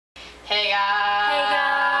Hey guys! Hey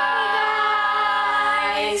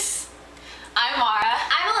guys! I'm Maura.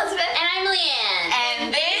 I'm Elizabeth. And I'm Leanne.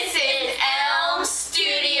 And this is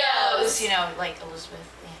ElMStudios. You know, like Elizabeth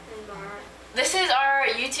and Maura. This is our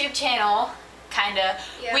YouTube channel, kinda.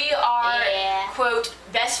 Yep. We are, quote,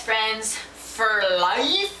 best friends for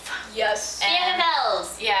life. Yes.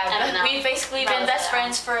 Yeah, we've basically been best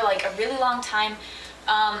friends for like a really long time.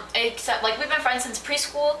 Except like we've been friends since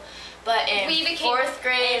preschool, but in fourth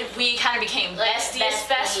grade we kind of became like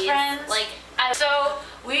best friends. So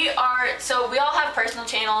we all have personal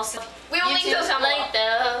channels. We will link those down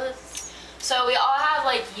below. So we all have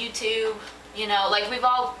like YouTube. You know, like we've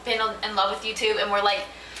all been in love with YouTube, and we're like,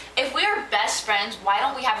 if we are best friends, why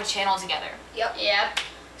don't we have a channel together? Yep.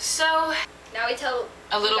 So now we tell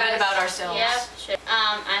a little bit about ourselves. Yep. Sure.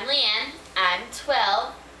 I'm Leanne. I'm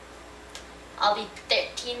 12. I'll be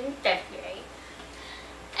 13 in February.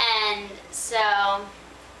 And so I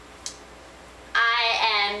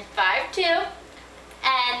am 5'2", and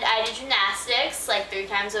I do gymnastics like 3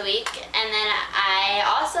 times a week. And then I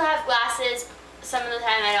also have glasses. Some of the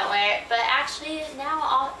time I don't wear it, but actually now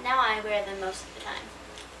I wear them most of the time.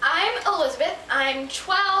 I'm Elizabeth. I'm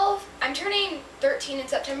 12. I'm turning 13 in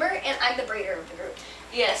September, and I'm the braider of the group.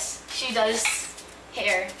 Yes, she does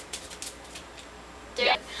hair.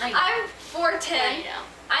 Yeah. I'm 4'10".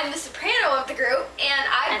 I'm the soprano of the group, and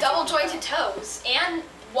I have double jointed toes and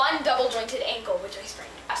 1 double jointed ankle, which I sprained.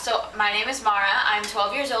 So my name is Maura. I'm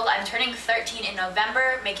 12 years old. I'm turning 13 in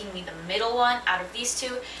November, making me the middle one out of these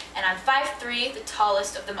two, and I'm 5'3", the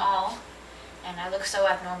tallest of them all. And I look so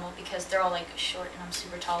abnormal because they're all like short and I'm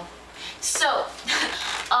super tall. So,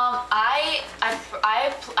 I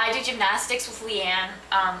do gymnastics with Leanne.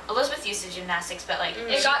 Elizabeth used to do gymnastics, but like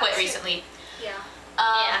she quit recently. Yeah.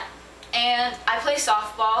 And I play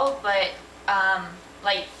softball, but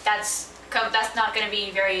like that's not going to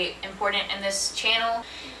be very important in this channel.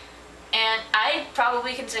 And I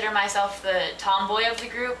probably consider myself the tomboy of the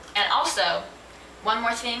group. And also, one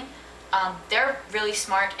more thing. They're really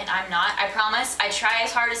smart and I'm not, I promise. I try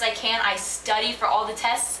as hard as I can. I study for all the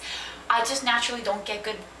tests. I just naturally don't get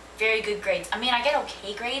very good grades. I mean, I get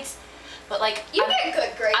okay grades, but like... You get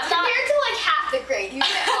good grades. Compared to like half the grade, you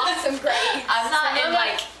get awesome grades. I'm not in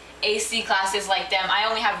like AC classes like them. I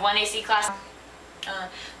only have 1 AC class.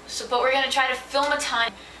 But we're going to try to film a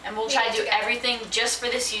ton, and we'll try to do everything just for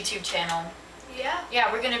this YouTube channel.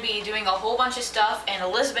 Yeah, we're going to be doing a whole bunch of stuff, and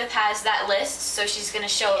Elizabeth has that list, so she's going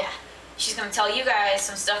to she's going to tell you guys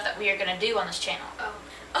some stuff that we are going to do on this channel.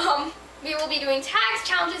 We will be doing tags,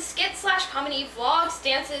 challenges, skits, /comedy, vlogs,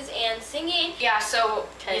 dances, and singing. Yeah, so,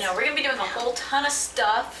 you know, we're going to be doing a whole ton of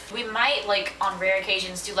stuff. We might, like, on rare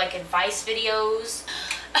occasions, do, like, advice videos.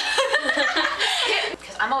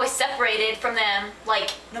 Because I'm always separated from them.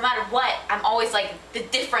 Like, no matter what, I'm always, like, the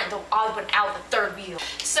odd one out, the third wheel.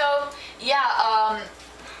 So, yeah,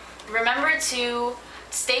 remember to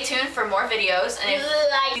stay tuned for more videos. And if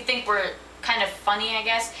you think we're kind of funny, I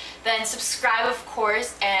guess, then subscribe, of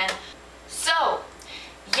course. And so,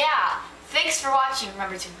 yeah, thanks for watching.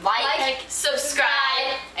 Remember to like,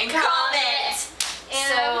 subscribe, and comment.